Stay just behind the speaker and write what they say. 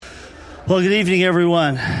Well, good evening,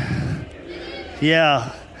 everyone.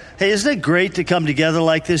 Yeah. Hey, isn't it great to come together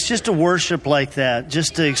like this, just to worship like that,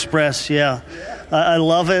 just to express, I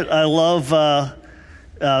love it. I love, I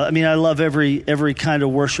love every kind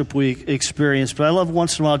of worship we experience, but I love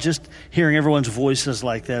once in a while just hearing everyone's voices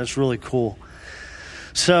like that. It's really cool.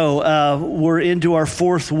 So we're into our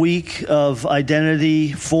fourth week of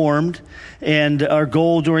Identity Formed, and our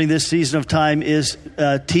goal during this season of time is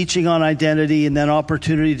teaching on identity and then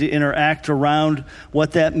opportunity to interact around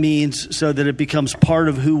what that means so that it becomes part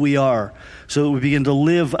of who we are, so that we begin to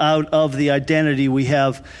live out of the identity we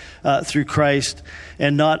have through Christ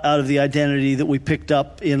and not out of the identity that we picked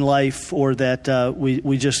up in life or that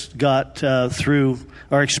we just got through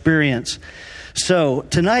our experience. So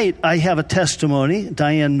tonight I have a testimony,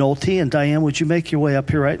 Diane Nolte. And Diane, would you make your way up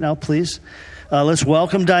here right now, please? Let's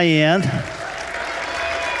welcome Diane.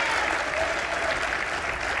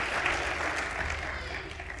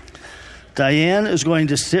 Diane is going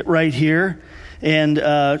to sit right here, and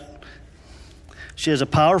she has a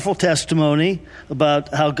powerful testimony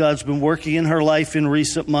about how God's been working in her life in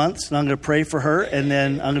recent months. And I'm going to pray for her, and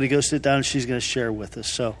then I'm going to go sit down, and she's going to share with us.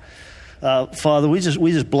 So, Father, we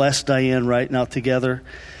just bless Diane right now together,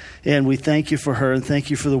 and we thank you for her, and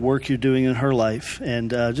thank you for the work you're doing in her life,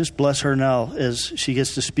 and just bless her now as she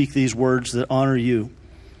gets to speak these words that honor you.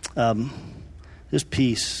 Just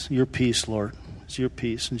peace, your peace, Lord. It's your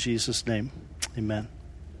peace in Jesus' name. Amen.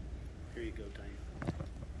 Here you go, Diane.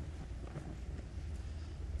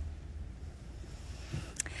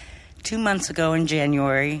 2 months ago in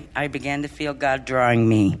January, I began to feel God drawing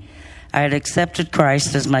me. I had accepted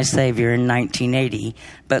Christ as my Savior in 1980,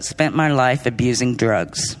 but spent my life abusing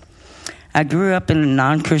drugs. I grew up in a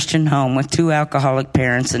non-Christian home with 2 alcoholic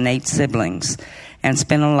parents and 8 siblings, and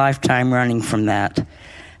spent a lifetime running from that.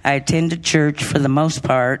 I attended church for the most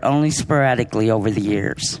part, only sporadically over the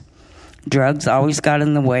years. Drugs always got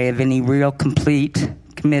in the way of any real, complete,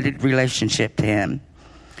 committed relationship to Him.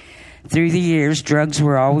 Through the years, drugs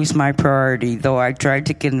were always my priority, though I tried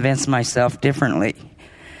to convince myself differently.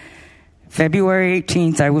 February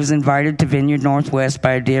 18th, I was invited to Vineyard Northwest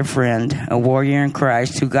by a dear friend, a warrior in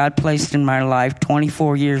Christ, who God placed in my life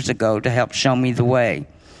 24 years ago to help show me the way.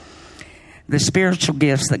 The spiritual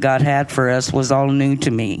gifts that God had for us was all new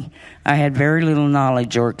to me. I had very little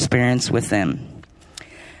knowledge or experience with them.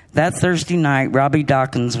 That Thursday night, Robbie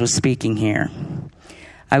Dawkins was speaking here.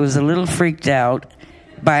 I was a little freaked out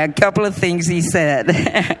by a couple of things he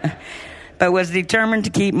said, but was determined to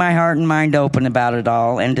keep my heart and mind open about it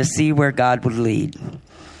all and to see where God would lead.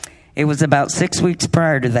 It was about 6 weeks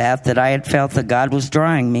prior to that I had felt that God was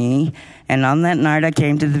drawing me, and on that night I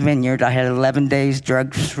came to the Vineyard, I had 11 days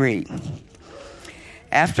drug-free.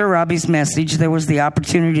 After Robbie's message, there was the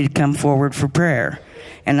opportunity to come forward for prayer,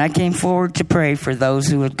 and I came forward to pray for those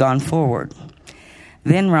who had gone forward.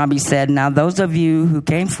 Then Robbie said, "Now those of you who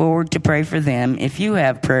came forward to pray for them, if you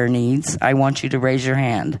have prayer needs, I want you to raise your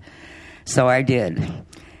hand." So I did.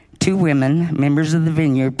 2 women, members of the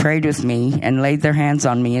Vineyard, prayed with me and laid their hands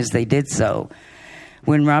on me as they did so.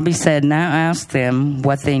 When Robbie said, "Now ask them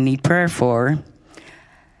what they need prayer for,"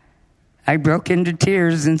 I broke into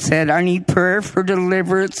tears and said, "I need prayer for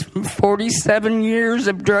deliverance from 47 years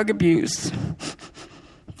of drug abuse.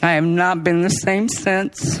 I have not been the same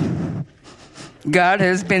since. God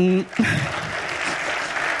has been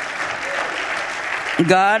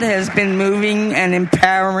moving and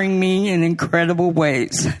empowering me in incredible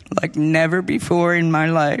ways, like never before in my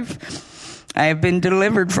life. I have been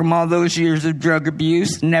delivered from all those years of drug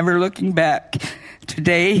abuse, never looking back.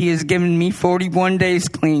 Today, He has given me 41 days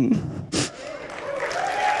clean.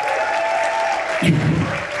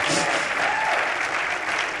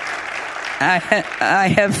 I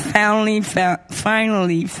have finally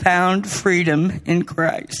found freedom in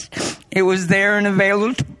Christ. It was there and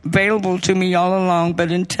available to me all along,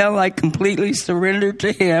 but until I completely surrendered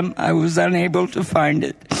to Him, I was unable to find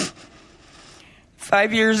it.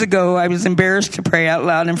 5 years ago, I was embarrassed to pray out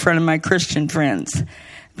loud in front of my Christian friends.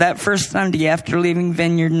 That first Sunday after leaving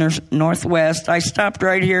Vineyard Northwest, I stopped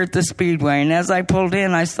right here at the Speedway, and as I pulled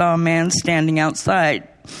in, I saw a man standing outside.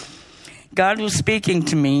 God was speaking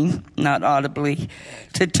to me, not audibly,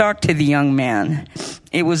 to talk to the young man.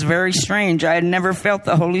 It was very strange. I had never felt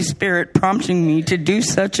the Holy Spirit prompting me to do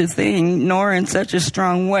such a thing, nor in such a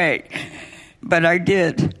strong way. But I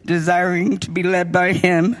did, desiring to be led by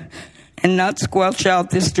Him and not squelch out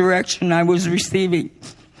this direction I was receiving.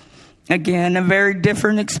 Again, a very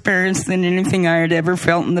different experience than anything I had ever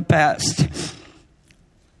felt in the past.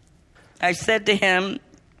 I said to him,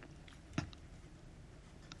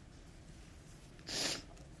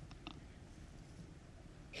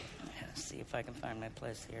 let's see if I can find my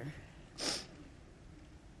place here.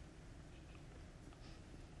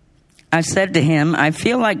 I said to him, I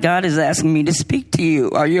feel like God is asking me to speak to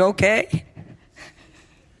you. Are you okay?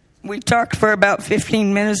 We talked for about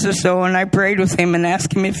 15 minutes or so, and I prayed with him and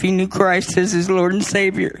asked him if he knew Christ as his Lord and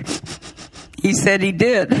Savior. He said he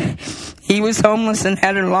did. He was homeless and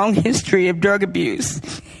had a long history of drug abuse.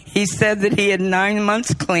 He said that he had 9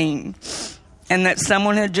 months clean, and that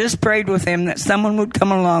someone had just prayed with him that someone would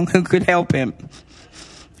come along who could help him.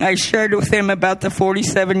 I shared with him about the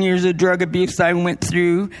 47 years of drug abuse I went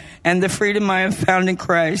through and the freedom I have found in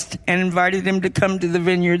Christ, and invited him to come to the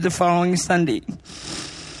Vineyard the following Sunday.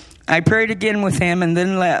 I prayed again with him and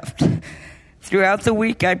then left. Throughout the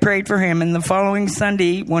week, I prayed for him, and the following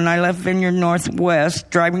Sunday, when I left Vineyard Northwest,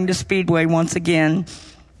 driving to Speedway once again,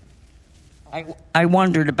 I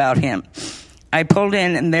wondered about him. I pulled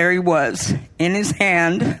in, and there he was. In his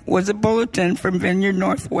hand was a bulletin from Vineyard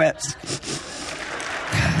Northwest.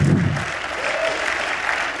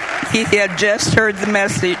 He had just heard the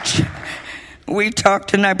message. We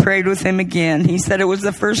talked, and I prayed with him again. He said it was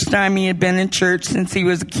the first time he had been in church since he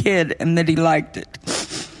was a kid, and that he liked it.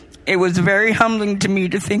 It was very humbling to me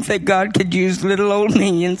to think that God could use little old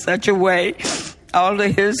me in such a way, all to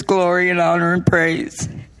his glory and honor and praise.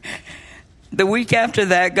 The week after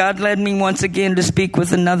that, God led me once again to speak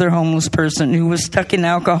with another homeless person who was stuck in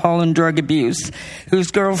alcohol and drug abuse,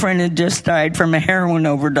 whose girlfriend had just died from a heroin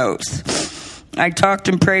overdose. I talked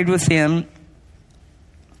and prayed with him.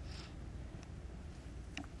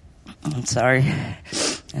 I'm sorry.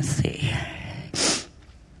 Let's see.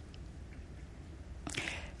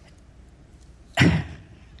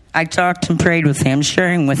 I talked and prayed with him,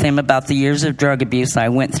 sharing with him about the years of drug abuse I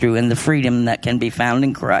went through and the freedom that can be found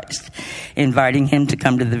in Christ, inviting him to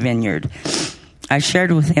come to the Vineyard. I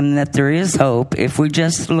shared with him that there is hope if we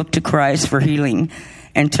just look to Christ for healing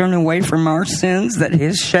and turn away from our sins that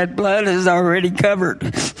his shed blood has already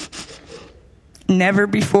covered. Never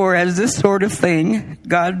before has this sort of thing,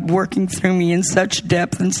 God working through me in such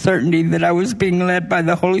depth and certainty that I was being led by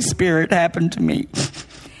the Holy Spirit, happened to me.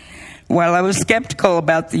 While I was skeptical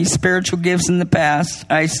about these spiritual gifts in the past,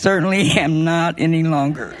 I certainly am not any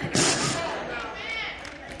longer.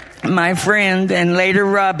 My friend and later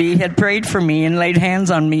Robbie had prayed for me and laid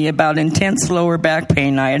hands on me about intense lower back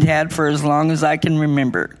pain I had had for as long as I can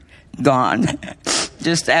remember. Gone.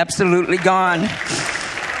 Just absolutely gone.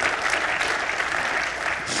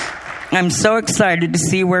 I'm so excited to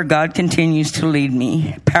see where God continues to lead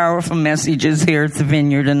me. Powerful messages here at the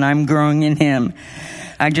Vineyard, and I'm growing in him.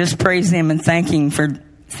 I just praise him and thank him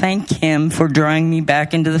for drawing me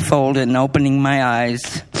back into the fold and opening my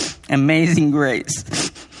eyes. Amazing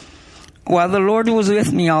grace. While the Lord was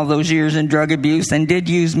with me all those years in drug abuse and did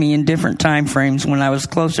use me in different time frames when I was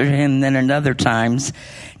closer to him than at other times,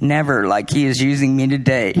 never like he is using me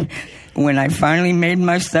today. When I finally made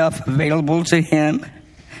myself available to him,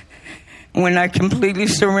 when I completely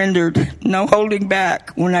surrendered, no holding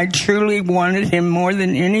back, when I truly wanted him more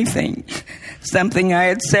than anything, something I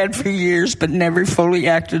had said for years but never fully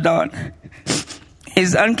acted on.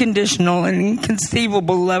 His unconditional and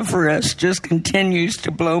inconceivable love for us just continues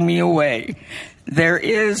to blow me away. There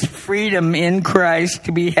is freedom in Christ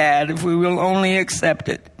to be had if we will only accept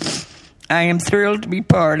it. I am thrilled to be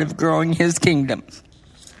part of growing his kingdom.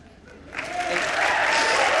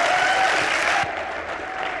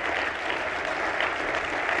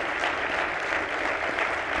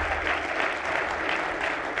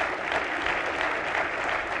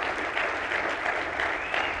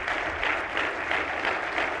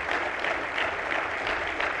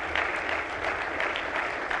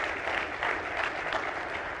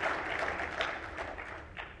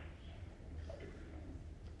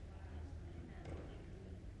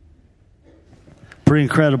 Pretty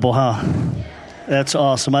incredible, huh? That's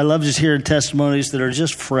awesome. I love just hearing testimonies that are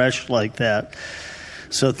just fresh like that.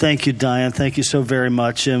 So thank you, Diane. Thank you so very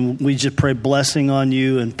much. And we just pray blessing on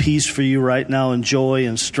you and peace for you right now, and joy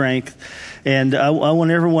and strength. And I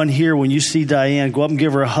want everyone here, when you see Diane, go up and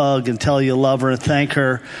give her a hug and tell you love her and thank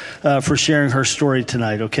her for sharing her story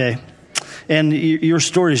tonight, okay? And your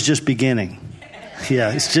story is just beginning.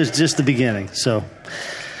 Yeah, it's just the beginning. So...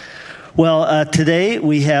 Well, today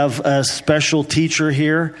we have a special teacher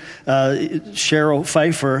here. Cheryl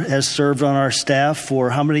Pfeiffer has served on our staff for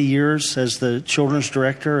how many years as the children's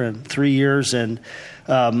director? And 3 years. And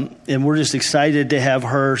we're just excited to have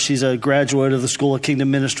her. She's a graduate of the School of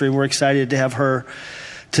Kingdom Ministry. And we're excited to have her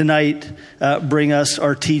tonight bring us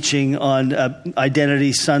our teaching on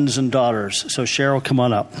identity, sons and daughters. So Cheryl, come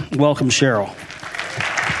on up. Welcome, Cheryl.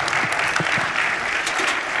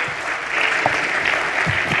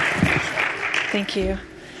 Thank you.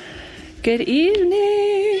 Good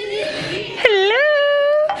evening.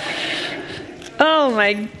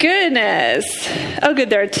 my goodness. Oh, good.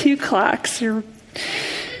 There are 2 clocks. You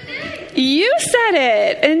said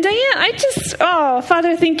it. And Diane,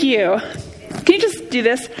 Father, thank you. Can you just do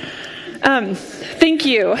this? Thank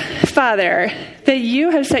you, Father, that you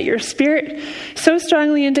have set your spirit so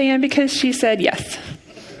strongly in Diane because she said yes.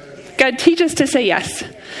 God, teach us to say yes.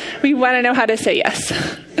 We want to know how to say yes.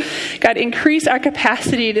 God, increase our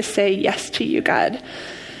capacity to say yes to you, God.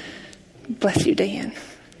 Bless you, Diane.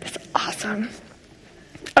 That's awesome.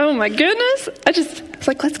 Oh my goodness. I was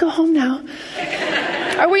like, let's go home now.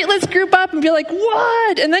 Or wait, let's group up and be like,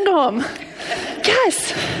 what? And then go home.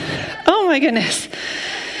 Yes. Oh my goodness.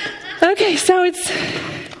 Okay, so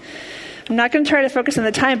I'm not going to try to focus on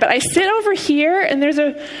the time, but I sit over here and there's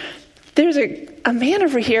a man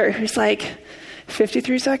over here who's like,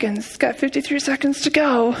 53 seconds. Got 53 seconds to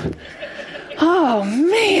go. Oh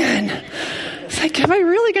man. It's like, am I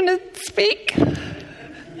really going to speak?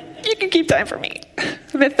 You can keep time for me.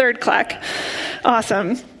 The 3rd clock.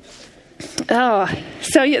 Awesome. Oh,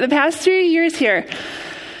 so the past 3 years here,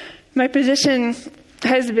 my position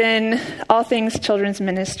has been all things children's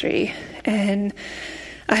ministry. And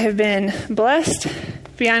I have been blessed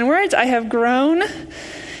beyond words. I have grown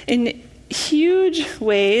in huge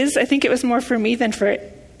ways. I think it was more for me than for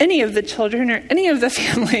any of the children or any of the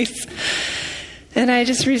families. And I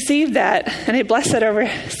just received that. And I bless it over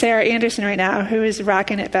Sarah Anderson right now, who is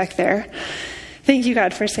rocking it back there. Thank you,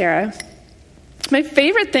 God, for Sarah. My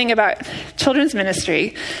favorite thing about children's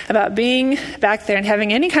ministry, about being back there and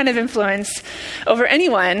having any kind of influence over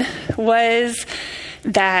anyone, was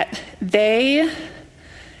that they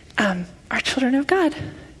are children of God.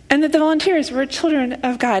 And that the volunteers were children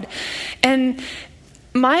of God. And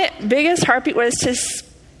my biggest heartbeat was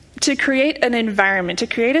to create an environment, to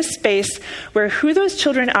create a space where who those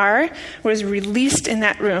children are was released in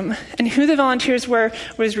that room. And who the volunteers were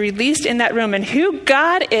was released in that room. And who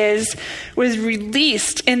God is was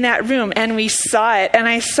released in that room. And we saw it. And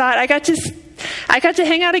I saw it. I got to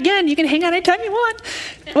hang out again. You can hang out anytime you want.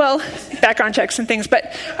 Well, background checks and things. But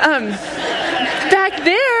back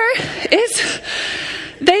there is...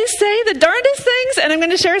 They say the darndest things, and I'm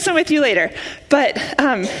going to share some with you later. But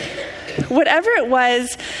whatever it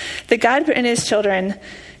was that God put in his children,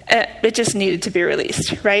 it just needed to be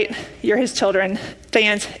released, right? You're his children.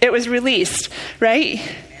 Diane's, it was released, right?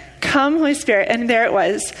 Come, Holy Spirit. And there it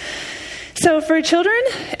was. So for children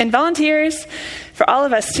and volunteers, for all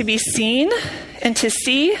of us to be seen and to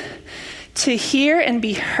see, to hear and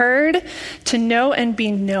be heard, to know and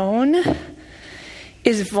be known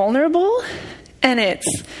is vulnerable. And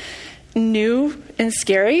it's new and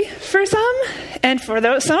scary for some. And for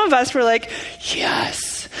some of us, we're like,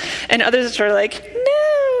 yes. And others are like,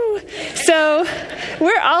 no. So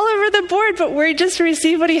we're all over the board, but we just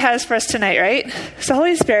receive what he has for us tonight, right? So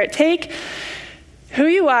Holy Spirit, take who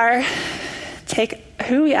you are, take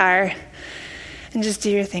who we are, and just do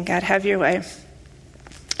your thing, God. Have your way.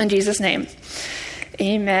 In Jesus' name,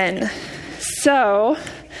 amen. So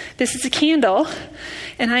this is a candle.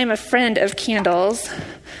 And I am a friend of candles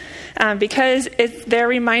because they're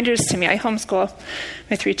reminders to me. I homeschool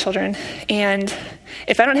my 3 children. And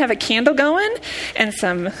if I don't have a candle going and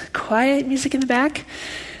some quiet music in the back,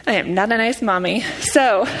 I am not a nice mommy.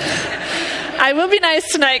 So I will be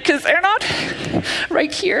nice tonight because they're not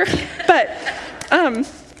right here. But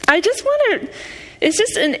I just want to, it's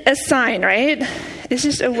just a sign, right? It's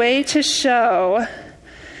just a way to show,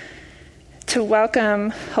 to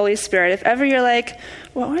welcome Holy Spirit. If ever you're like,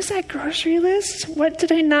 what was that grocery list? What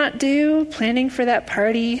did I not do? Planning for that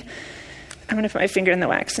party. I'm going to put my finger in the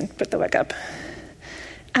wax and put the wick up.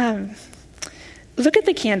 Look at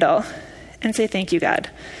the candle and say, thank you, God,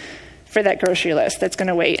 for that grocery list that's going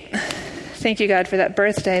to wait. Thank you, God, for that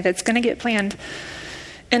birthday that's going to get planned.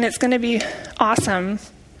 And it's going to be awesome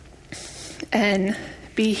and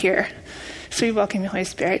be here. So we welcome you, Holy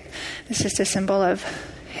Spirit. It's just a symbol of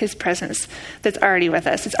his presence that's already with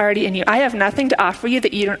us. It's already in you. I have nothing to offer you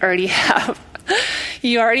that you don't already have.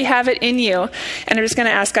 You already have it in you. And I'm just going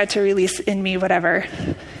to ask God to release in me whatever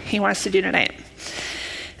he wants to do tonight.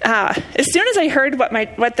 As soon as I heard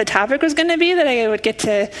what the topic was going to be that I would get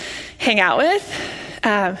to hang out with,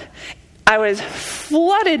 I was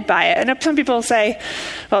flooded by it. And some people say,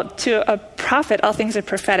 well, to a prophet, all things are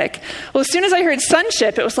prophetic. Well, as soon as I heard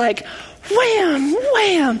sonship, it was like, wham,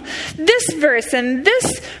 wham, this verse and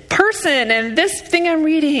this person and this thing I'm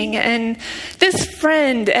reading and this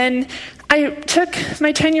friend. And I took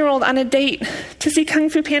my 10-year-old on a date to see Kung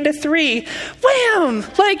Fu Panda 3. Wham!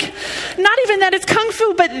 Like, not even that it's Kung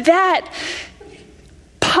Fu, but that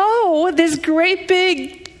Po, this great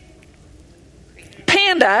big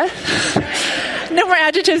panda, no more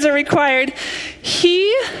adjectives are required.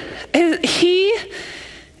 he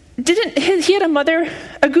had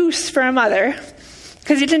a goose for a mother,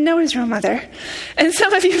 because he didn't know his real mother. And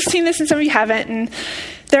some of you have seen this and some of you haven't, and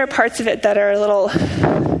there are parts of it that are a little,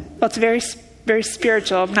 well, it's very, very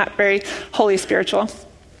spiritual, not very holy spiritual.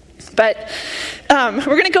 But we're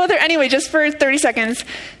going to go there anyway, just for 30 seconds,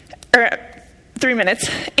 or 3 minutes.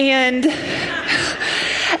 And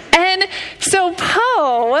so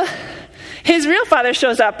Poe, his real father,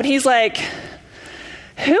 shows up, and he's like,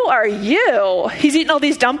 who are you? He's eating all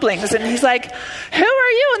these dumplings, and he's like, who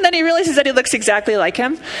are you? And then he realizes that he looks exactly like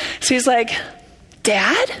him. So he's like,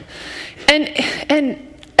 Dad? And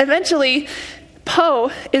eventually,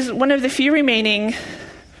 Poe is one of the few remaining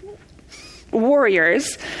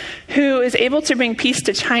warriors who is able to bring peace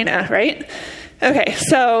to China, right? Okay,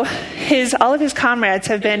 so all of his comrades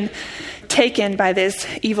have been taken by this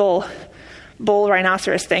evil bull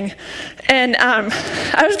rhinoceros thing. And I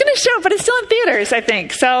was going to show it, but it's still in theaters, I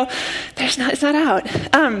think. So it's not out.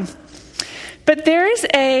 But there is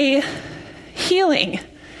a healing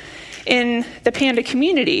in the panda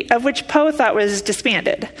community, of which Poe thought was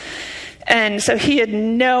disbanded. And so he had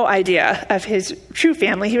no idea of his true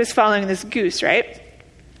family. He was following this goose, right?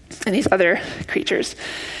 And these other creatures.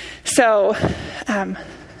 So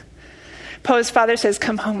Poe's father says,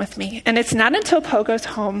 come home with me. And it's not until Poe goes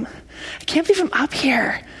home. I can't believe I'm up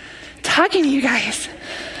here talking to you guys.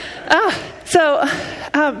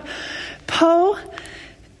 Poe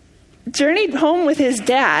journeyed home with his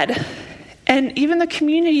dad, and even the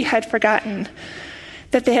community had forgotten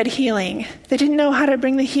that they had healing. They didn't know how to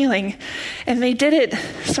bring the healing, and they did it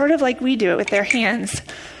sort of like we do it with their hands.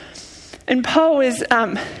 And Poe is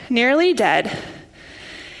nearly dead,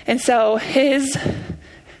 and so his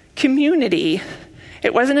community,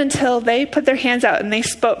 it wasn't until they put their hands out and they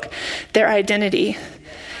spoke their identity,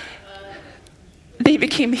 they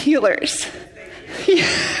became healers. Yeah.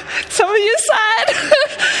 Some of you saw it.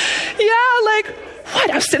 Yeah, like,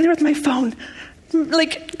 what? I was sitting there with my phone,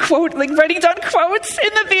 writing down quotes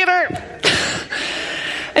in the theater.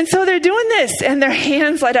 And so they're doing this, and their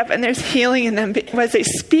hands light up, and there's healing in them as they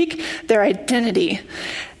speak their identity.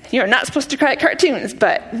 You're not supposed to cry at cartoons,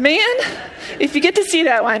 but man, if you get to see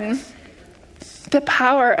that one, the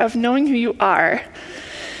power of knowing who you are,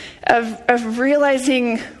 of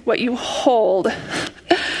realizing what you hold,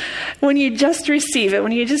 when you just receive it,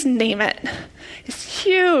 when you just name it, is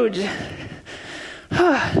huge.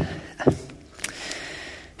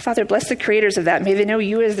 Father, bless the creators of that. May they know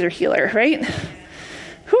you as their healer, right?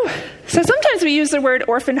 Whew. So sometimes we use the word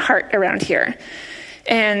orphan heart around here.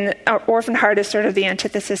 And our orphan heart is sort of the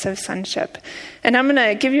antithesis of sonship. And I'm going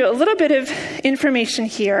to give you a little bit of information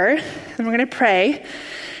here, and we're going to pray.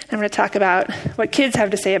 I'm going to talk about what kids have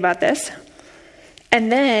to say about this.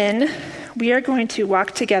 And then we are going to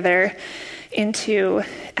walk together into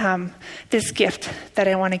this gift that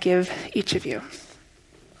I want to give each of you.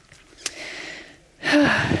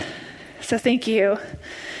 So thank you,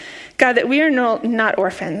 God, that we are not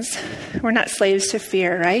orphans. We're not slaves to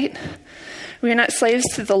fear, right? We are not slaves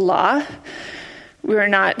to the law. We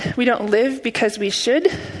don't live because we should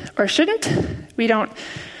or shouldn't. We don't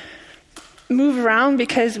move around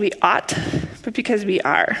because we ought, but because we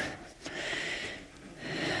are.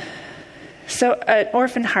 So an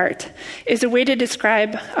orphan heart is a way to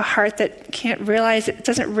describe a heart that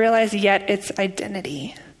doesn't realize yet its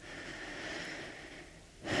identity.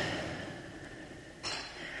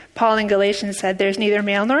 Paul in Galatians said, there's neither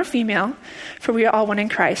male nor female, for we are all one in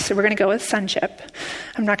Christ. So we're going to go with sonship.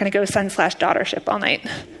 I'm not going to go son/daughtership all night.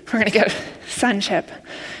 We're going to go sonship,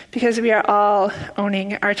 because we are all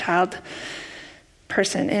owning our child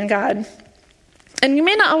person in God. And you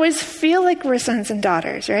may not always feel like we're sons and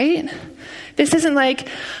daughters, right? This isn't like,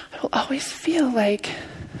 I will always feel like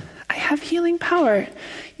I have healing power.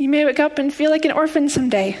 You may wake up and feel like an orphan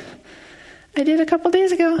someday. I did a couple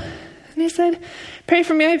days ago. And he said, pray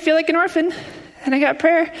for me, I feel like an orphan. And I got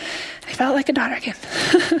prayer. I felt like a daughter again.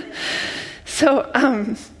 So,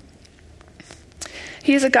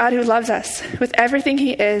 he is a God who loves us with everything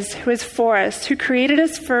he is, who is for us, who created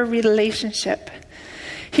us for a relationship.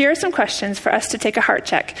 Here are some questions for us to take a heart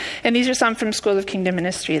check. And these are some from School of Kingdom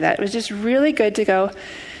Ministry that was just really good to go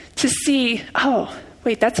to see, oh,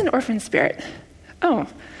 wait, that's an orphan spirit. Oh,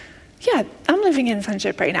 yeah, I'm living in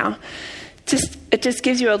sonship right now. It just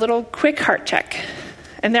gives you a little quick heart check.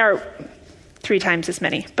 And there are 3 times as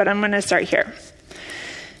many, but I'm going to start here.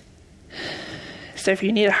 So if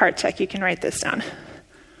you need a heart check, you can write this down.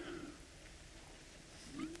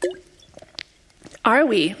 Are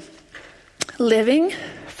we living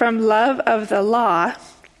from love of the law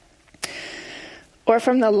or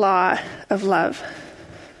from the law of love?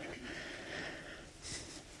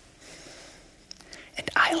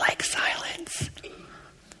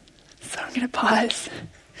 So I'm going to pause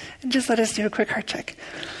and just let us do a quick heart check.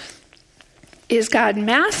 Is God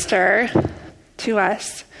master to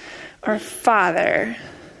us or father?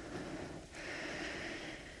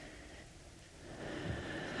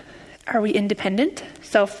 Are we independent,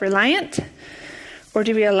 self-reliant, or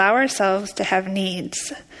do we allow ourselves to have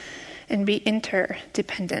needs and be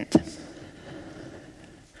interdependent?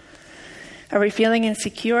 Are we feeling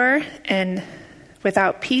insecure and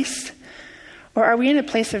without peace, or are we in a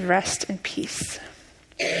place of rest and peace?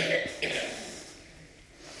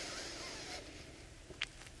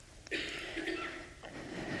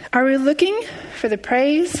 Are we looking for the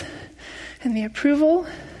praise and the approval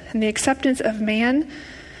and the acceptance of man,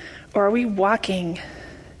 or are we walking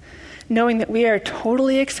knowing that we are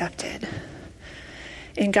totally accepted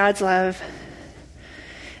in God's love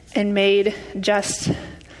and made just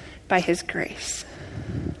by his grace?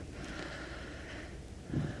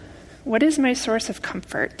 What is my source of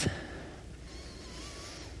comfort?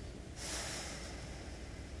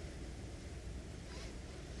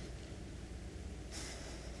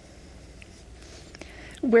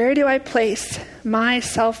 Where do I place my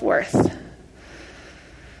self-worth?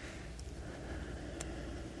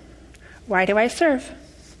 Why do I serve?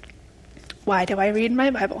 Why do I read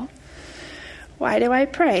my Bible? Why do I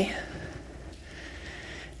pray?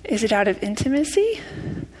 Is it out of intimacy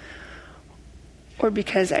or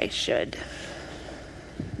because I should?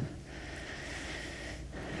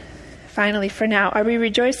 Finally, for now, are we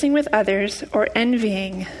rejoicing with others or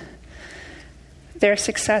envying their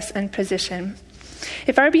success and position?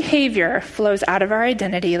 If our behavior flows out of our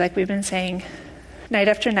identity, like we've been saying night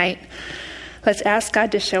after night, let's ask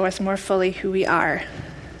God to show us more fully who we are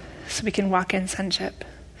so we can walk in sonship.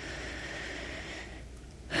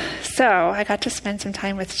 So I got to spend some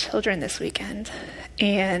time with children this weekend,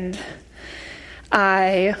 and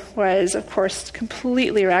I was, of course,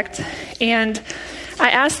 completely wrecked. And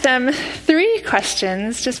I asked them 3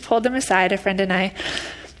 questions, just pulled them aside, a friend and I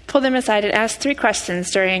pulled them aside and asked 3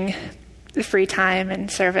 questions during the free time and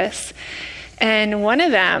service. And one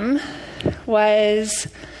of them was,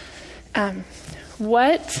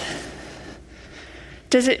 what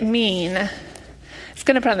does it mean? It's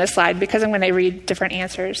going to put on this slide because I'm going to read different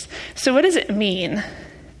answers. So what does it mean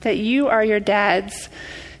that you are your dad's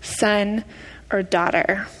son or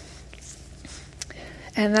daughter?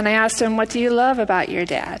 And then I asked him, what do you love about your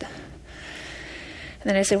dad? And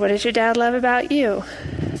then I said, what does your dad love about you?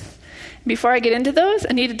 Before I get into those,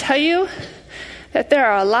 I need to tell you that there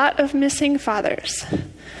are a lot of missing fathers,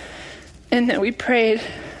 and that we prayed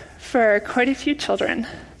for quite a few children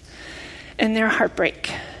and their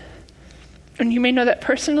heartbreak. And you may know that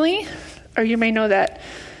personally, or you may know that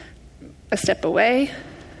a step away.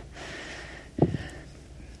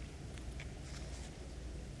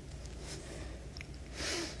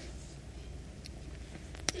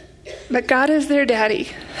 But God is their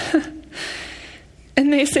daddy.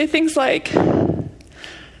 And they say things like,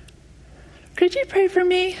 could you pray for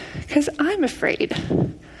me? Because I'm afraid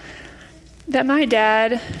that my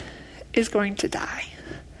dad is going to die.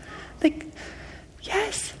 Like,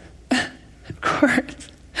 yes, of course.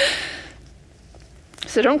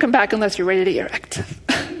 So don't come back unless you're ready to get wrecked.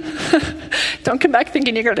 Don't come back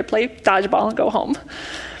thinking you're going to play dodgeball and go home.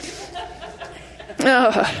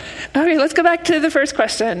 Okay, let's go back to the first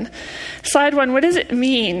question. Slide 1, what does it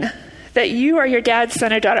mean that you are your dad's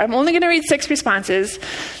son or daughter? I'm only going to read 6 responses.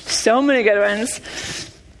 So many good ones.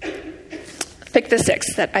 Pick the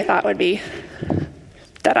 6 that I thought would be,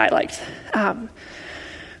 that I liked.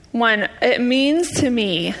 1, it means to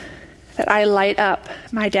me that I light up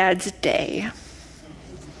my dad's day.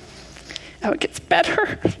 Oh, it gets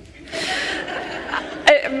better.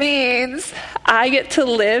 It means I get to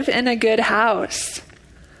live in a good house.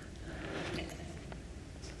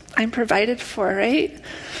 I'm provided for, right?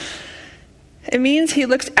 It means he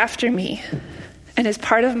looks after me and is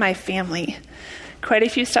part of my family. Quite a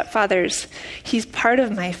few stepfathers, he's part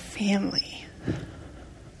of my family.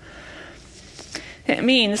 It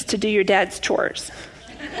means to do your dad's chores.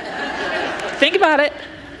 Think about it.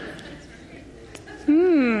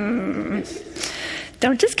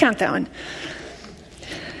 Don't discount that one.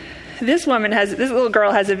 This little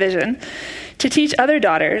girl has a vision to teach other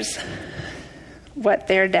daughters what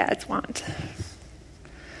their dads want.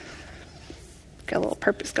 Got a little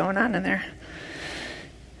purpose going on in there.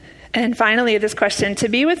 And finally, this question, to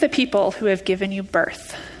be with the people who have given you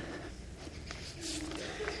birth.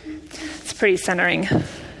 It's pretty centering.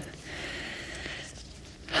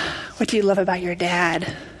 What do you love about your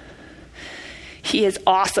dad? He is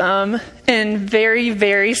awesome and very,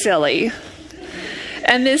 very silly.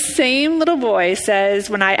 And this same little boy says,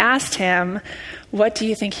 when I asked him, "What do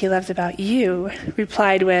you think he loves about you?"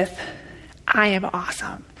 replied with, "I am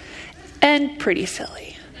awesome and pretty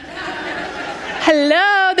silly."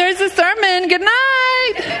 Hello, there's a sermon. Good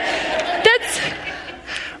night. That's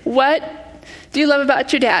what do you love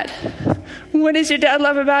about your dad? What does your dad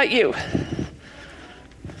love about you?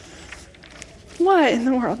 What in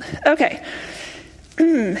the world? Okay.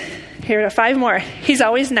 Here we go. 5 more. He's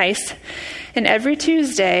always nice. And every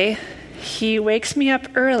Tuesday, he wakes me up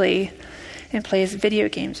early and plays video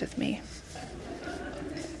games with me.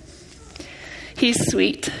 He's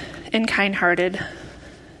sweet and kind-hearted.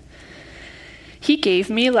 He gave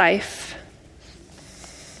me life.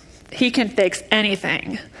 He can fix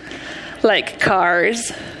anything, like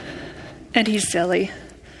cars. And he's silly.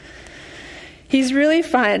 He's really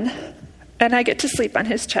fun, and I get to sleep on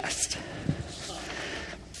his chest.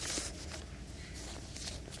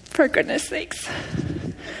 For goodness sakes.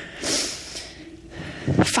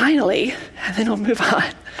 Finally, and then we'll move on.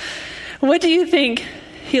 What do you think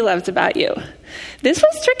he loves about you? This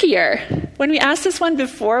was trickier. When we asked this one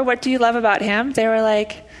before, what do you love about him? They were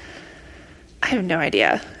like, I have no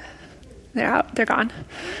idea. They're out. They're gone.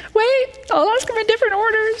 Wait, I'll ask them in different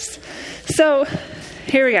orders. So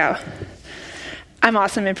here we go. I'm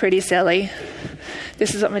awesome and pretty silly.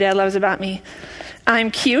 This is what my dad loves about me.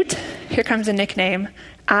 I'm cute. Here comes a nickname.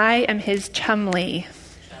 I am his chumley.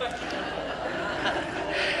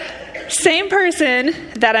 Same person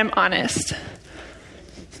that I'm honest.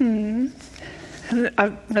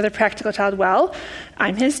 Another practical child. Well,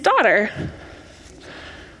 I'm his daughter.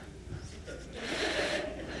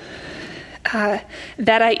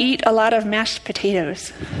 That I eat a lot of mashed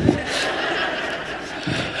potatoes.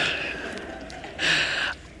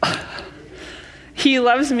 He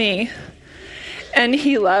loves me, and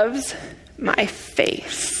he loves my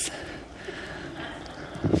face.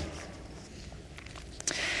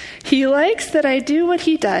 He likes that I do what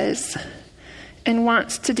he does and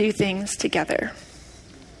wants to do things together.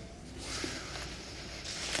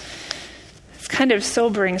 It's kind of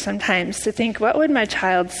sobering sometimes to think, what would my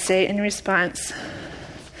child say in response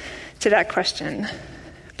to that question?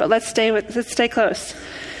 But let's stay close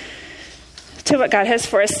to what God has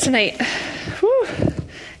for us tonight. Whew.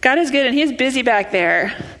 God is good, and he's busy back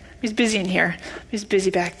there. He's busy in here. He's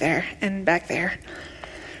busy back there and back there.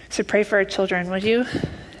 So pray for our children, would you?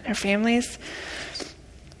 Our families.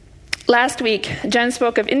 Last week, Jen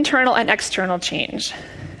spoke of internal and external change.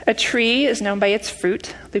 A tree is known by its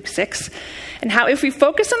fruit, Luke 6, and how if we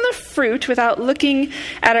focus on the fruit without looking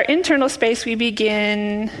at our internal space, we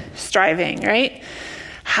begin striving, right?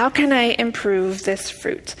 How can I improve this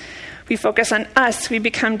fruit? We focus on us, we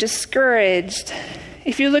become discouraged.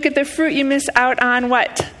 If you look at the fruit, you miss out on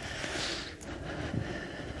what?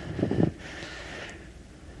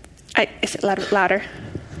 Is it louder?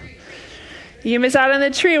 You miss out on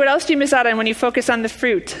the tree. What else do you miss out on when you focus on the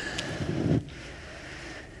fruit?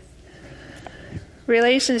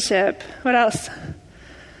 Relationship. What else?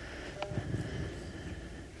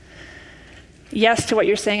 Yes to what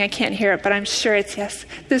you're saying. I can't hear it, but I'm sure it's yes.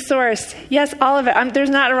 The source. Yes, all of it. There's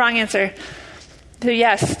not a wrong answer. So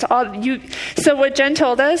yes to all you. So what Jen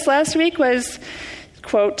told us last week was,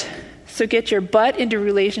 quote, so get your butt into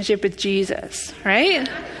relationship with Jesus, right?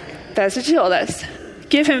 That's what she told us.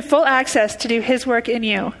 Give him full access to do his work in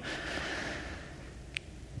you.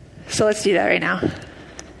 So let's do that right now.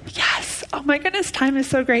 Yes. Oh my goodness, time is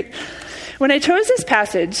so great. When I chose this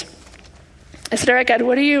passage, I said, all right, God,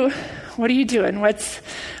 what are you doing? What's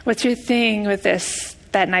your thing with this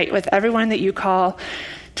that night with everyone that you call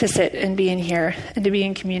to sit and be in here and to be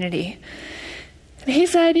in community? And he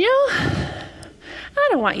said, I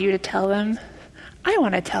don't want you to tell them. I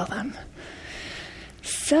want to tell them.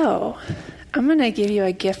 So I'm going to give you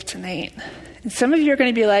a gift tonight. And some of you are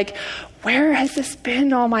going to be like, where has this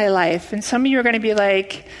been all my life? And some of you are going to be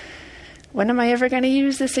like, when am I ever going to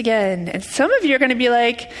use this again? And some of you are going to be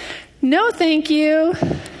like, no, thank you.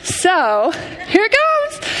 So here it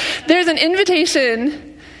comes. There's an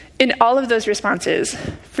invitation in all of those responses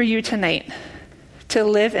for you tonight to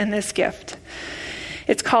live in this gift.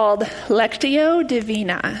 It's called Lectio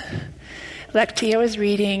Divina. Lectio is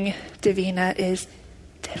reading, Divina is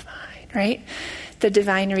divine, right? The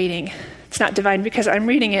divine reading. It's not divine because I'm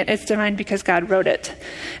reading it. It's divine because God wrote it.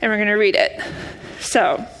 And we're going to read it.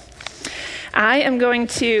 So I am going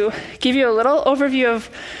to give you a little overview of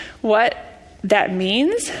what that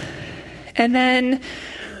means. And then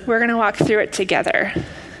we're going to walk through it together.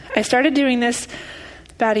 I started doing this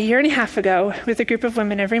about 1.5 years ago with a group of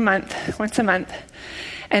women every month, once a month.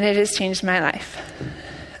 And it has changed my life.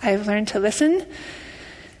 I've learned to listen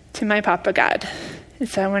to my Papa God. And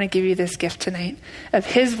so I want to give you this gift tonight of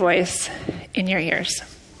his voice in your ears.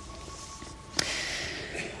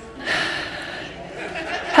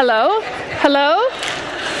 Hello? Hello?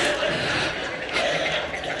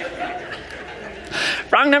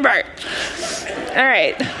 Wrong number. All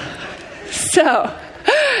right. So,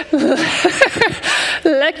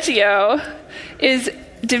 Lectio is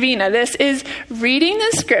Divina. This is reading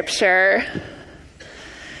the scripture.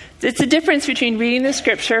 It's the difference between reading the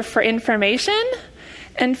scripture for information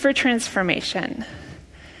and for transformation.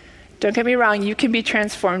 Don't get me wrong, you can be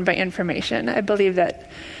transformed by information. I believe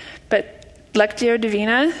that. But Lectio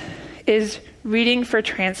Divina is reading for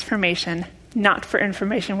transformation, not for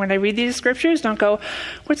information. When I read these scriptures, don't go,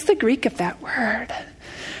 what's the Greek of that word?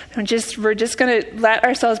 We're just going to let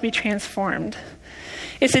ourselves be transformed.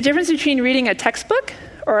 It's the difference between reading a textbook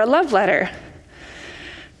or a love letter.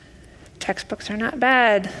 Textbooks are not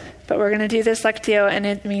bad, but we're going to do this Lectio, and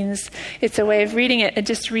it means it's a way of reading it and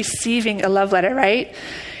just receiving a love letter, right?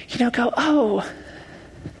 You don't go, oh,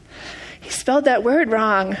 he spelled that word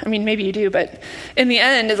wrong. I mean, maybe you do, but in the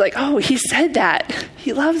end, it's like, oh, he said that.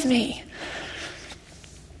 He loves me.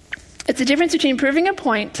 It's the difference between proving a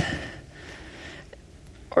point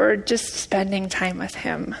or just spending time with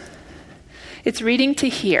him. It's reading to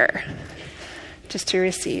hear, just to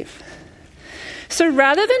receive. So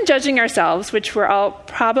rather than judging ourselves, which we're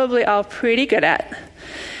probably all pretty good at,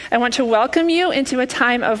 I want to welcome you into a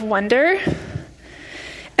time of wonder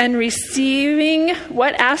and receiving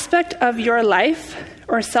what aspect of your life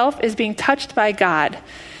or self is being touched by God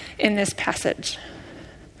in this passage.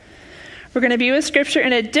 We're going to be with Scripture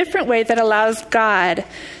in a different way that allows God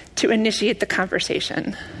to initiate the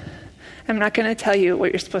conversation. I'm not going to tell you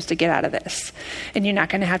what you're supposed to get out of this, and you're not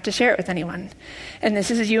going to have to share it with anyone. And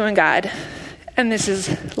this is you and God, and this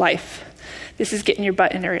is life. This is getting your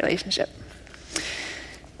butt in a relationship.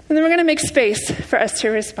 And then we're going to make space for us to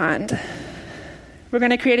respond. We're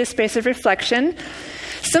going to create a space of reflection.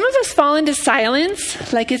 Some of us fall into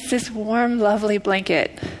silence like it's this warm, lovely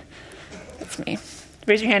blanket. That's me.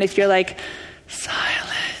 Raise your hand if you're like,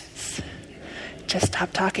 silence. Just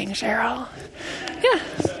stop talking, Cheryl. Yeah,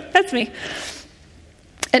 that's me.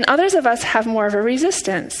 And others of us have more of a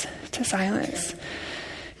resistance to silence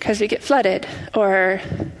because we get flooded or,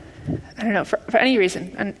 I don't know, for any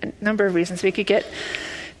reason, a number of reasons. We could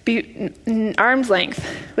be arm's length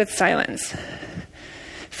with silence.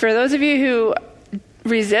 For those of you who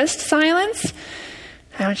resist silence,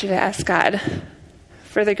 I want you to ask God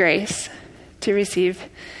for the grace to receive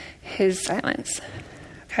his silence.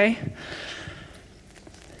 Okay?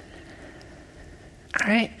 All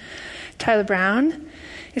right. Tyler Brown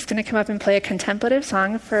is going to come up and play a contemplative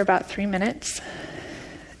song for about 3 minutes.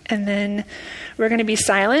 And then we're going to be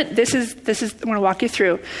silent. This is I'm going to walk you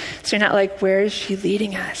through. So you're not like, where is she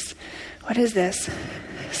leading us? What is this?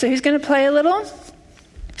 So he's going to play a little.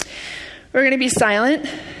 We're going to be silent.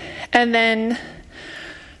 And then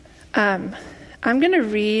I'm going to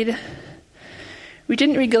read. We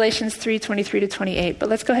didn't read Galatians 3:23-28, but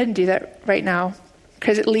let's go ahead and do that right now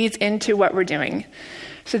because it leads into what we're doing.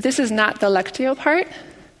 So this is not the Lectio part.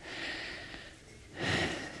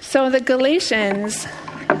 So the Galatians,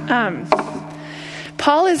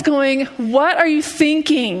 Paul is going, what are you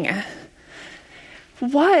thinking?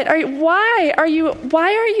 Why are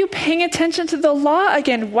you paying attention to the law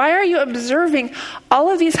again? Why are you observing all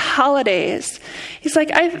of these holidays? He's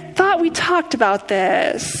like, I thought we talked about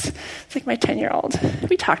this. It's like my 10-year-old.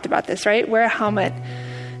 We talked about this, right? Wear a helmet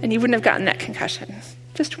and you wouldn't have gotten that concussion.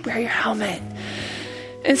 Just wear your helmet.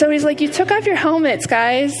 And so he's like, you took off your helmets,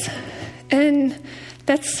 guys. And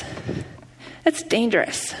that's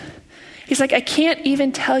dangerous. He's like, I can't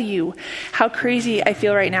even tell you how crazy I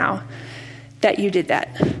feel right now that you did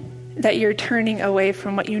that you're turning away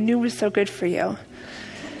from what you knew was so good for you.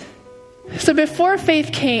 So before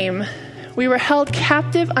faith came, we were held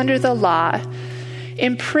captive under the law,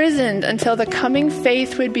 imprisoned until the coming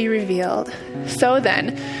faith would be revealed. So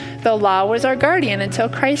then, the law was our guardian until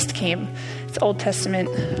Christ came. It's Old Testament.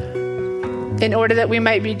 In order that we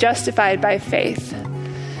might be justified by faith.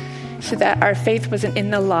 So that our faith wasn't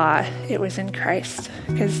in the law, it was in Christ,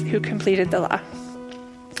 because who completed the law.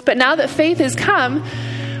 But now that faith has come,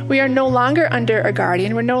 we are no longer under a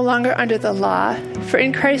guardian. We're no longer under the law. For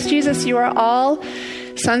in Christ Jesus, you are all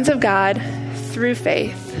sons of God through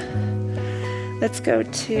faith. Let's go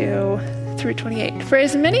to through 28. For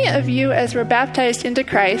as many of you as were baptized into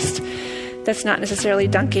Christ, that's not necessarily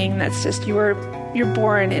dunking, that's just you're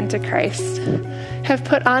born into Christ, have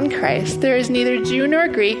put on Christ. There is neither Jew nor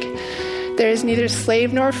Greek. There is neither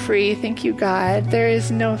slave nor free, thank you, God. There is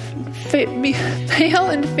no male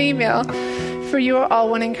and female, for you are all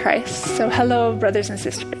one in Christ. So hello, brothers and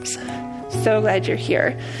sisters. So glad you're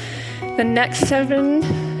here. The next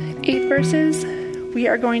 7-8 verses, we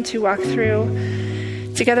are going to walk through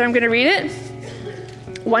together. I'm going to read it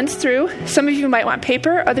once through. Some of you might want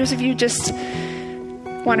paper. Others of you just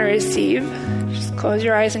want to receive. Just close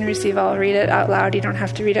your eyes and receive. I'll read it out loud. You don't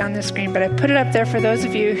have to read it on the screen, but I put it up there for those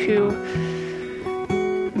of you who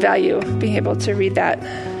value being able to read that.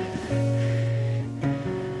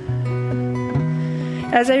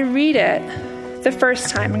 As I read it the first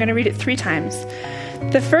time, I'm going to read it 3 times.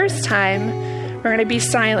 The first time, we're going to be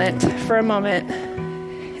silent for a moment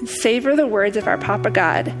and savor the words of our Papa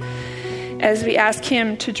God as we ask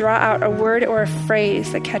him to draw out a word or a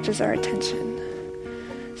phrase that catches our attention.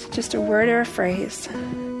 So just a word or a phrase.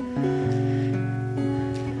 I'm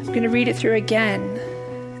going to read it through again,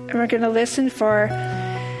 and we're going to listen for,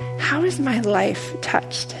 how is my life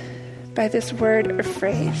touched by this word or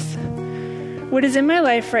phrase? What is in my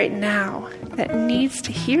life right now that needs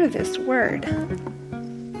to hear this word?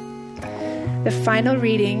 The final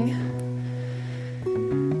reading,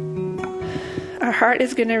 our heart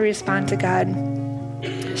is going to respond to God,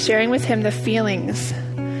 sharing with him the feelings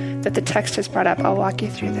that the text has brought up. I'll walk you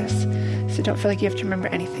through this, so don't feel like you have to remember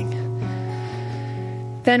anything.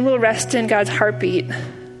 Then we'll rest in God's heartbeat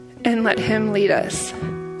and let him lead us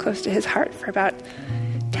close to his heart for about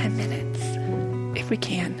 10 minutes, if we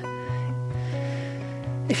can.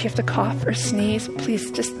 If you have to cough or sneeze,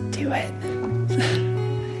 please just do it.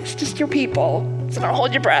 It's just your people. It's not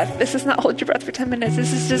hold your breath. This is not hold your breath for 10 minutes.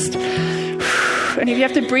 This is just, and if you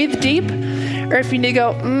have to breathe deep, or if you need to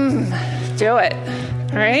go, do it.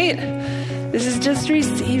 All right? This is just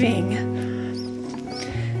receiving.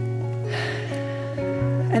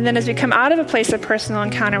 And then as we come out of a place of personal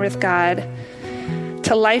encounter with God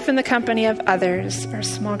to life in the company of others or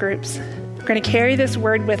small groups, we're going to carry this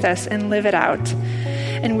word with us and live it out.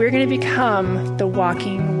 And we're going to become the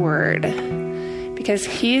walking word, because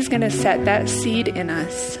he's going to set that seed in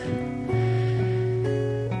us.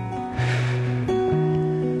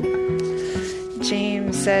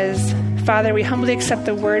 James says, Father, we humbly accept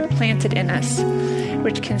the word planted in us,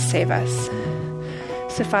 which can save us.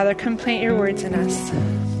 So, Father, come plant your words in us.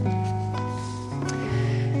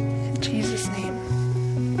 In Jesus' name.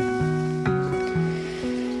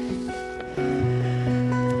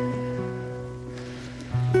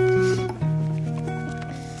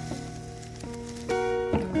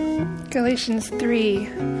 Galatians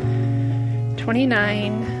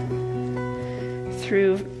 3:29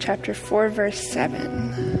 through chapter 4, verse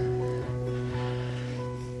 7.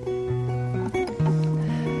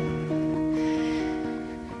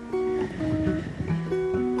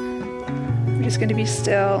 We're just going to be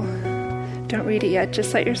still. Don't read it yet.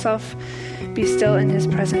 Just let yourself be still in his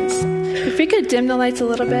presence. If we could dim the lights a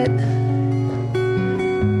little bit,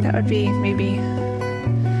 that would be maybe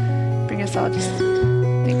bring us all just...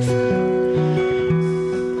 Thanks.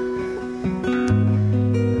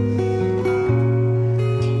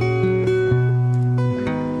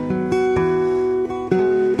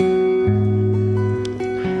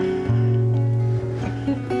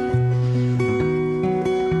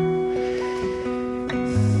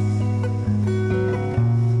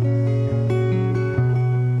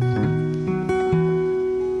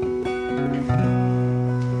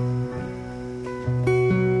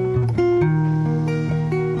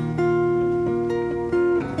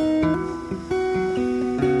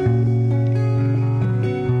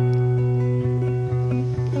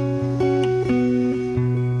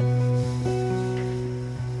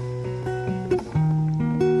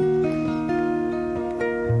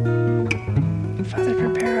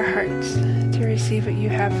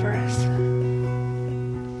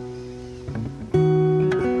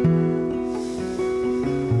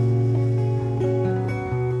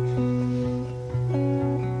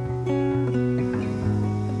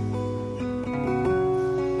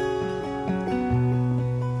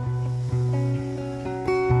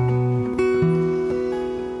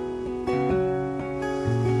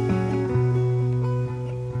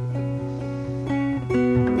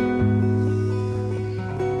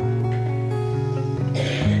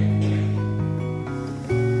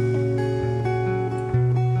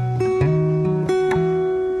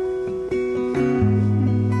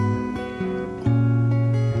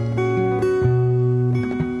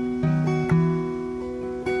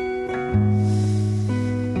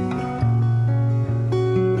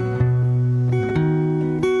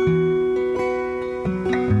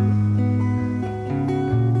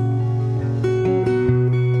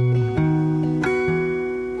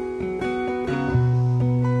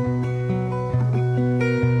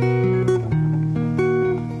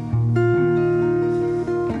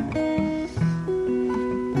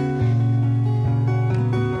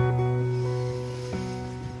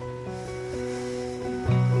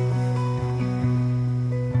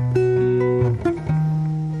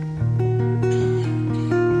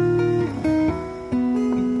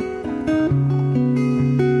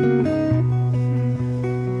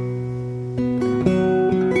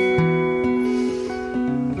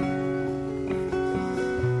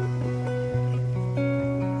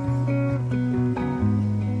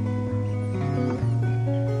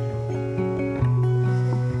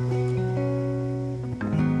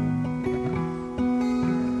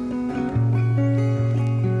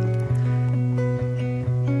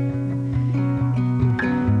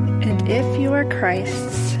 if you are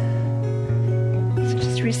Christ's, so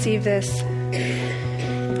just receive this.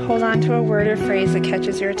 Hold on to a word or phrase that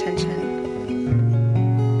catches your attention.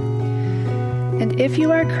 And if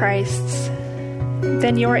you are Christ's,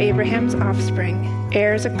 then you are Abraham's offspring,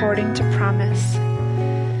 heirs according to promise.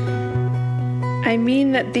 I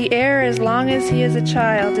mean that the heir, as long as he is a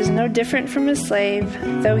child, is no different from a slave,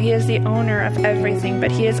 though he is the owner of everything,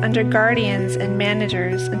 but he is under guardians and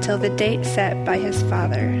managers until the date set by his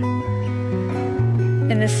father.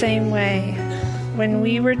 In the same way, when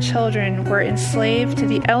we were children, we're enslaved to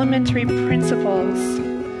the elementary principles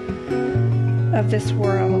of this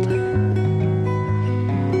world.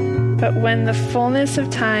 But when the fullness of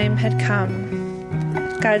time had come,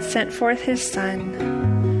 God sent forth his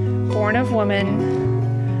Son, born of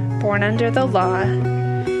woman, born under the law,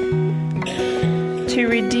 to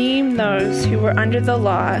redeem those who were under the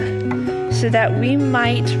law, so that we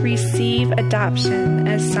might receive adoption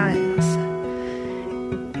as sons.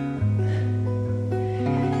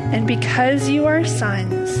 And because you are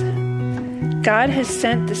sons, God has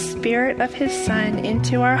sent the Spirit of his Son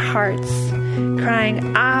into our hearts,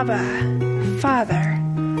 crying, Abba, Father.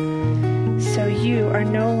 So you are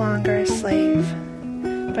no longer a slave,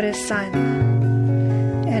 but a son.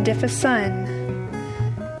 And if a son,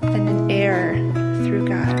 then an heir through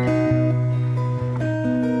God.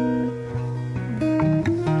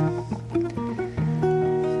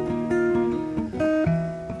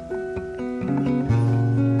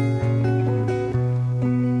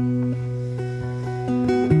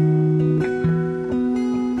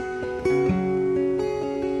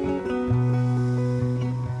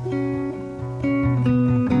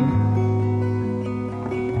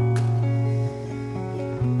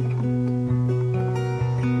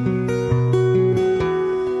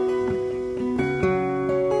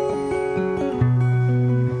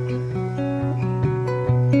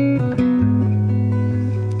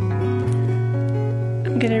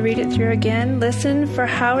 Again, listen for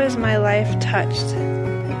how is my life touched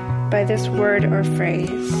by this word or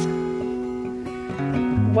phrase?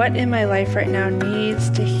 What in my life right now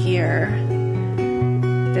needs to hear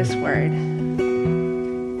this word?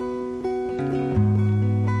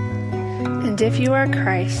 And if you are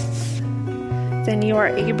Christ's, then you are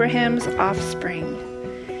Abraham's offspring,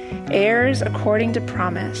 heirs according to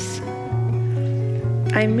promise.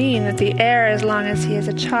 I mean that the heir, as long as he is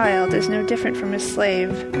a child, is no different from a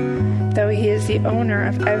slave, though he is the owner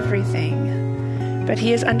of everything. But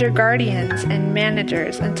he is under guardians and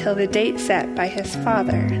managers until the date set by his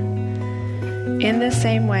father. In the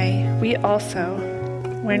same way, we also,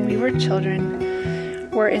 when we were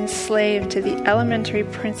children, were enslaved to the elementary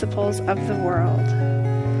principles of the world.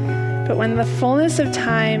 But when the fullness of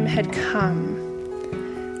time had come,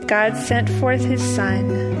 God sent forth his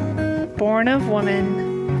Son, born of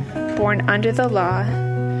woman, born under the law,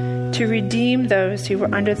 to redeem those who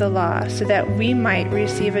were under the law, so that we might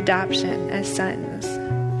receive adoption as sons.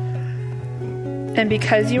 And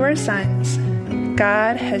because you are sons,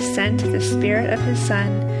 God has sent the Spirit of his Son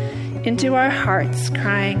into our hearts,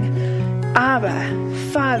 crying, Abba,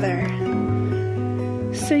 Father.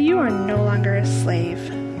 So you are no longer a slave,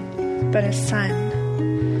 but a son.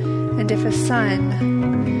 And if a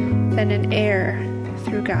son, then an heir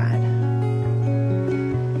through God.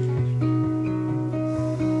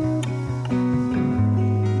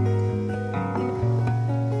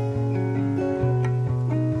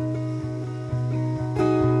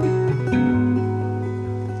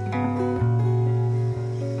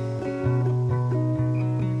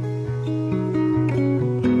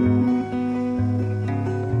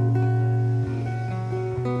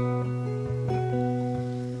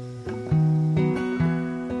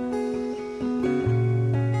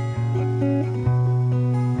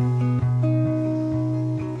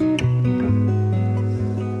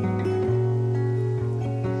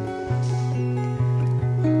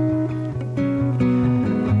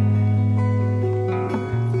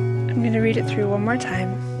 Read it through one more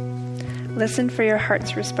time. Listen for your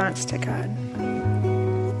heart's response to God.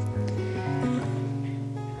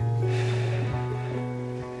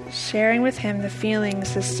 Sharing with him the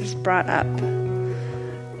feelings this has brought up.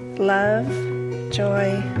 Love,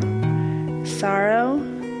 joy, sorrow,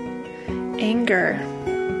 anger,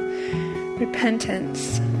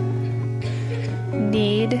 repentance,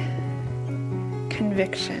 need,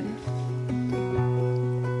 conviction.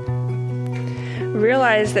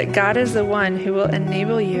 Realize that God is the one who will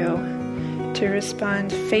enable you to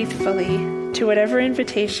respond faithfully to whatever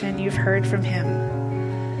invitation you've heard from him.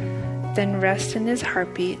 Then rest in his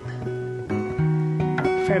heartbeat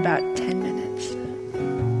for about 10 minutes.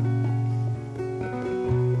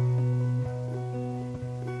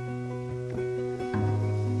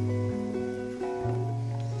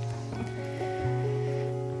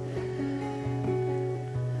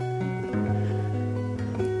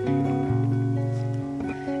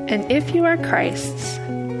 And if you are Christ's,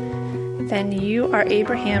 then you are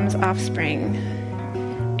Abraham's offspring,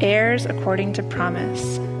 heirs according to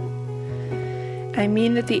promise. I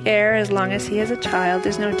mean that the heir, as long as he is a child,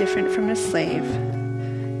 is no different from a slave,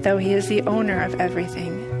 though he is the owner of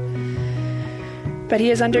everything. But he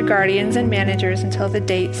is under guardians and managers until the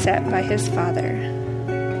date set by his father.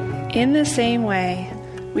 In the same way,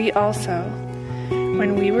 we also,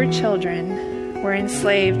 when we were children, were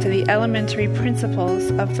enslaved to the elementary principles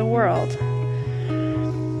of the world.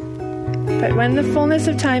 But when the fullness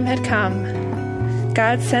of time had come,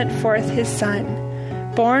 God sent forth his Son,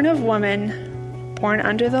 born of woman, born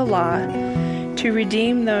under the law, to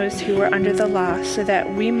redeem those who were under the law, so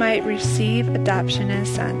that we might receive adoption as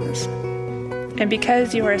sons. And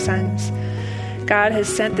because you are sons, God has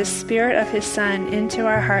sent the Spirit of his Son into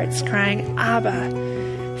our hearts, crying,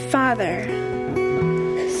 Abba, Father.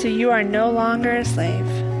 So you are no longer a slave,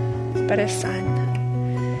 but a son.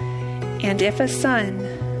 And if a son,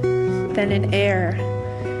 then an heir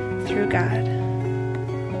through God.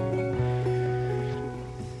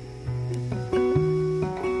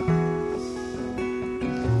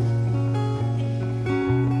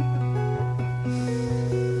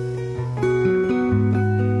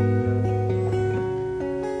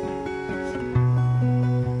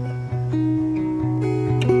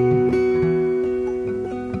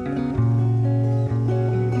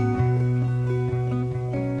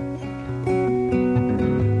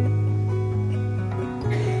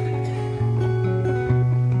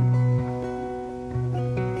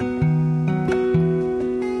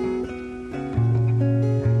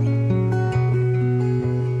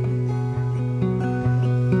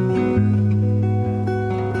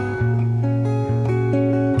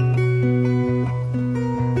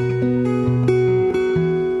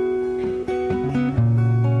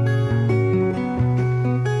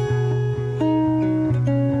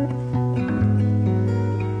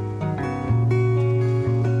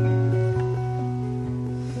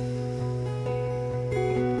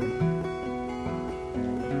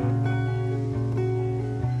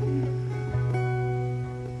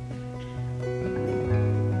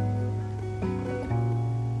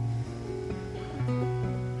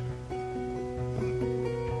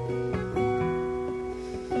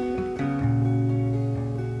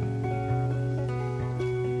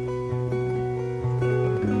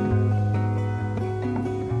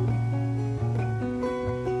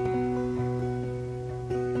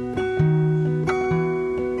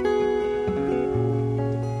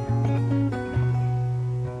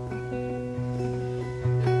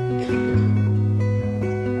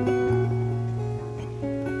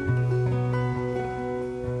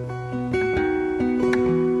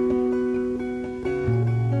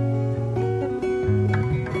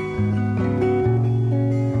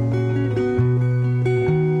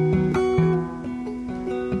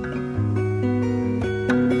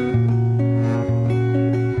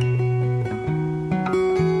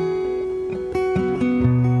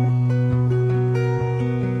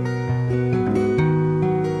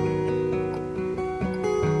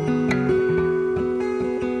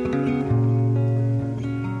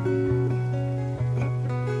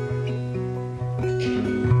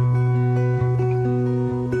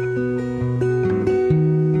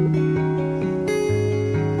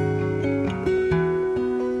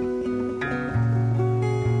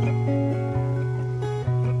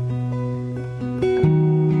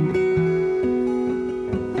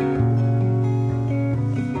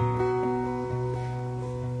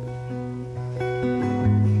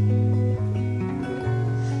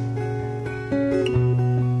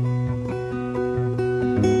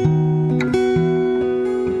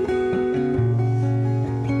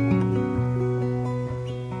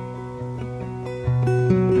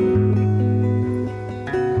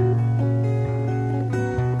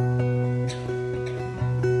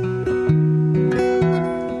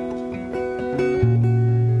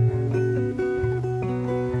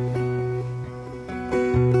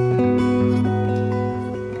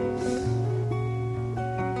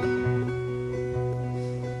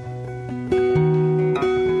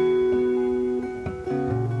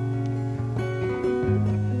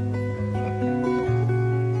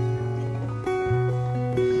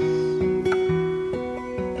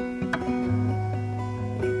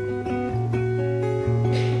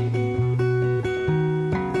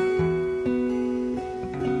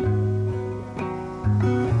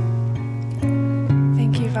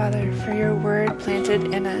 for your word planted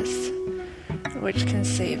in us, which can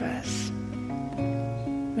save us.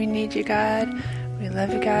 We need you, God. We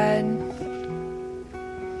love you, God.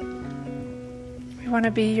 We want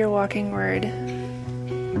to be your walking word.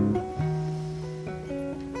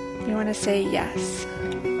 want to say yes.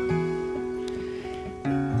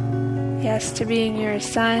 Yes to being your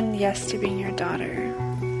son, yes to being your daughter.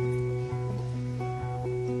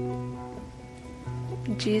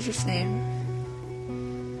 In Jesus' name,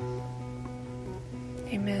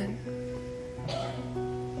 amen.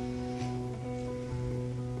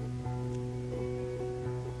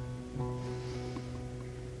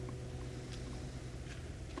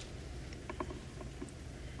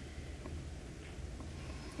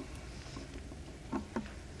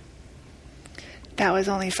 That was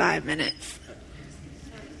only 5 minutes.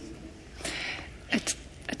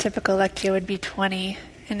 A typical lectio would be 20,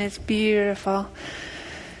 and it's beautiful.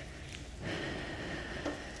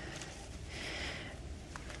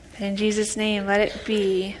 In Jesus' name, let it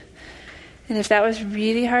be. And if that was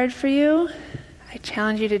really hard for you, I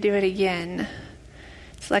challenge you to do it again.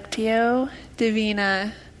 It's Lectio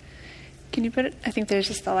Divina. Can you put it? I think there's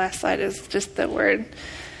just the last slide is just the word.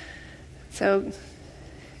 So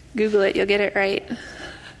Google it, you'll get it right.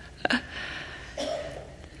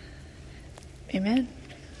 Amen.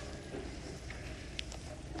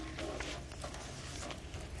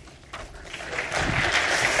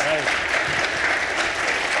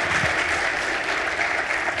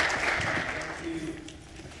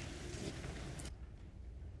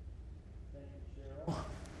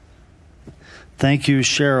 Thank you,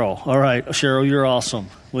 Cheryl. All right, Cheryl, you're awesome.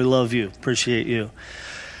 We love you. Appreciate you.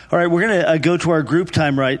 All right, we're going to go to our group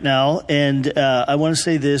time right now, and I want to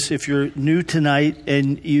say this. If you're new tonight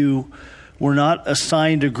and you were not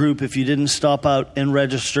assigned a group, if you didn't stop out and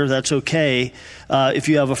register, that's okay. If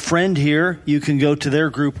you have a friend here, you can go to their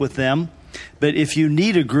group with them. But if you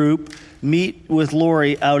need a group, meet with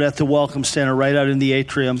Lori out at the Welcome Center right out in the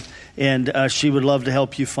atrium, and she would love to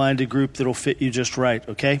help you find a group that'll fit you just right,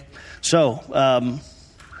 okay? So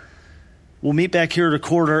we'll meet back here at a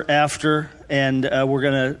quarter after, and we're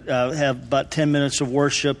going to have about 10 minutes of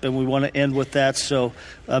worship, and we want to end with that. So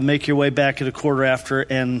make your way back at a quarter after,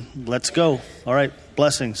 and let's go. All right,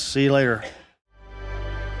 blessings. See you later.